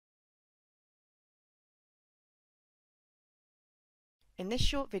In this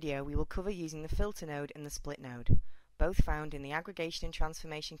short video, we will cover using the filter node and the split node, both found in the aggregation and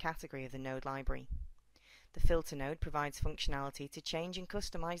transformation category of the node library. The filter node provides functionality to change and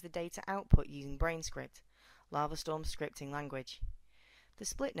customize the data output using BrainScript, Lavastorm scripting language. The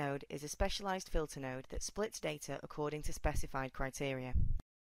split node is a specialized filter node that splits data according to specified criteria.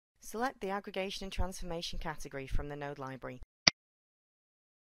 Select the aggregation and transformation category from the node library.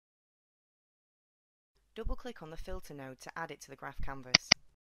 Double-click on the filter node to add it to the graph canvas.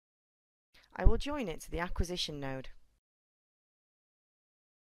 I will join it to the acquisition node.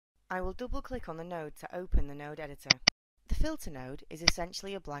 I will double-click on the node to open the node editor. The filter node is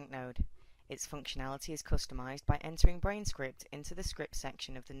essentially a blank node. Its functionality is customized by entering BrainScript into the script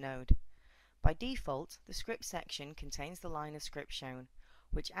section of the node. By default, the script section contains the line of script shown,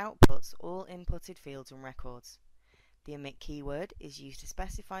 which outputs all inputted fields and records. The emit keyword is used to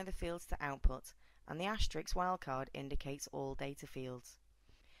specify the fields to output, and the asterisk wildcard indicates all data fields.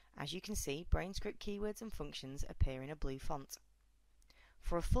 As you can see, BrainScript keywords and functions appear in a blue font.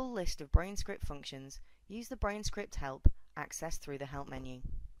 For a full list of BrainScript functions, use the BrainScript help accessed through the help menu.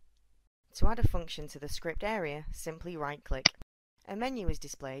 To add a function to the script area, simply right-click. A menu is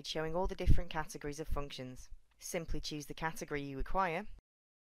displayed showing all the different categories of functions. Simply choose the category you require,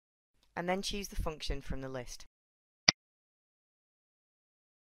 and then choose the function from the list.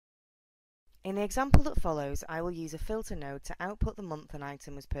 In the example that follows, I will use a filter node to output the month an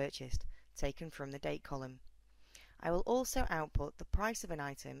item was purchased, taken from the date column. I will also output the price of an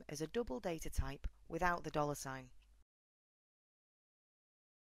item as a double data type without the $sign.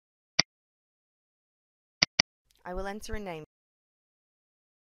 I will enter a name.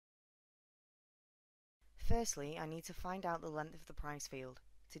 Firstly, I need to find out the length of the price field.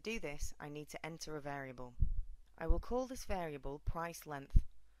 To do this, I need to enter a variable. I will call this variable price length.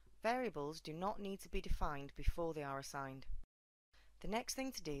 Variables do not need to be defined before they are assigned. The next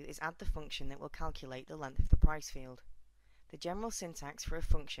thing to do is add the function that will calculate the length of the price field. The general syntax for a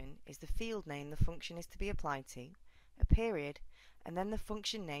function is the field name the function is to be applied to, a period, and then the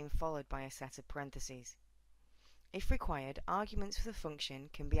function name followed by a set of parentheses. If required, arguments for the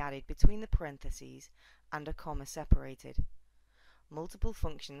function can be added between the parentheses and a comma separated. Multiple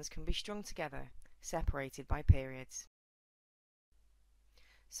functions can be strung together, separated by periods.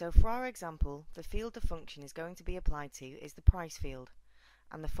 So for our example, the field the function is going to be applied to is the price field,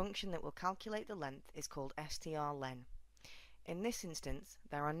 and the function that will calculate the length is called strlen. In this instance,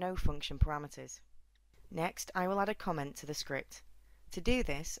 there are no function parameters. Next, I will add a comment to the script. To do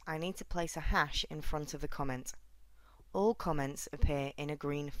this, I need to place a hash in front of the comment. All comments appear in a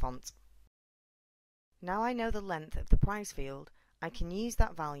green font. Now I know the length of the price field, I can use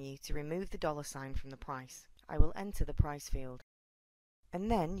that value to remove the $sign from the price. I will enter the price field. And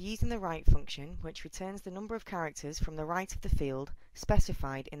then, using the write function, which returns the number of characters from the right of the field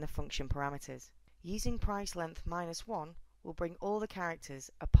specified in the function parameters. Using price length -1 will bring all the characters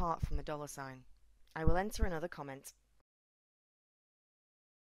apart from the $sign. I will enter another comment.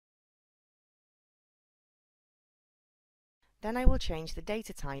 Then I will change the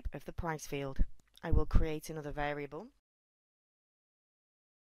data type of the price field. I will create another variable,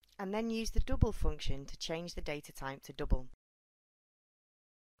 and then use the double function to change the data type to double,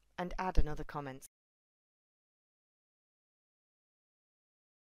 and add another comment.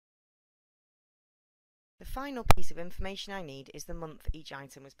 The final piece of information I need is the month each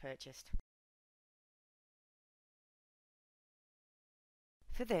item was purchased.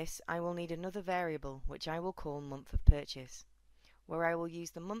 For this, I will need another variable which I will call month of purchase, where I will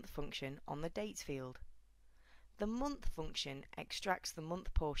use the month function on the dates field. The month function extracts the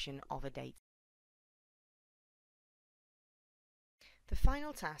month portion of a date. The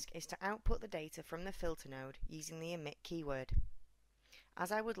final task is to output the data from the filter node using the emit keyword.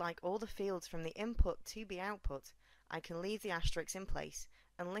 As I would like all the fields from the input to be output, I can leave the asterisks in place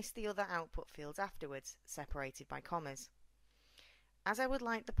and list the other output fields afterwards, separated by commas. As I would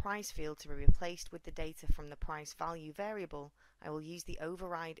like the price field to be replaced with the data from the price value variable, I will use the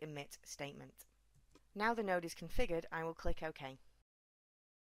override emit statement. Now the node is configured, I will click OK,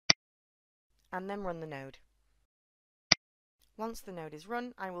 and then run the node. Once the node is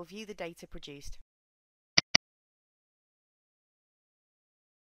run, I will view the data produced.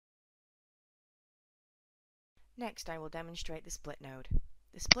 Next, I will demonstrate the split node.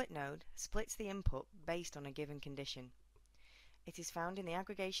 The split node splits the input based on a given condition. It is found in the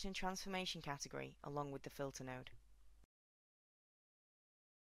aggregation and transformation category along with the filter node.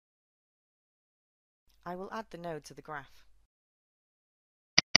 I will add the node to the graph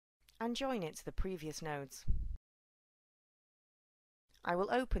and join it to the previous nodes. I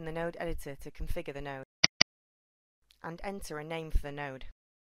will open the node editor to configure the node. and enter a name for the node.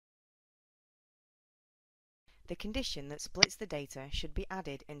 The condition that splits the data should be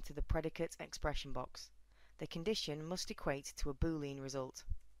added into the predicate expression box. The condition must equate to a Boolean result.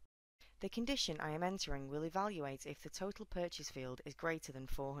 The condition I am entering will evaluate if the total purchase field is greater than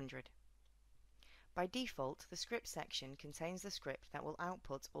 400. By default, the script section contains the script that will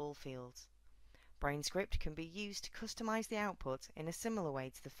output all fields. BrainScript can be used to customize the output in a similar way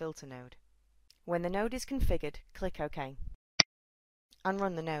to the filter node. When the node is configured, click OK and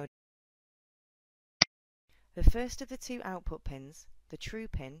run the node. The first of the two output pins, the true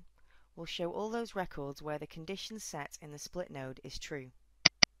pin, will show all those records where the condition set in the split node is true.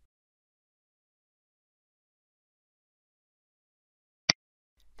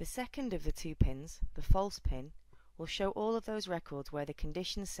 The second of the two pins, the false pin, will show all of those records where the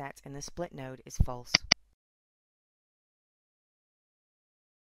condition set in the split node is false.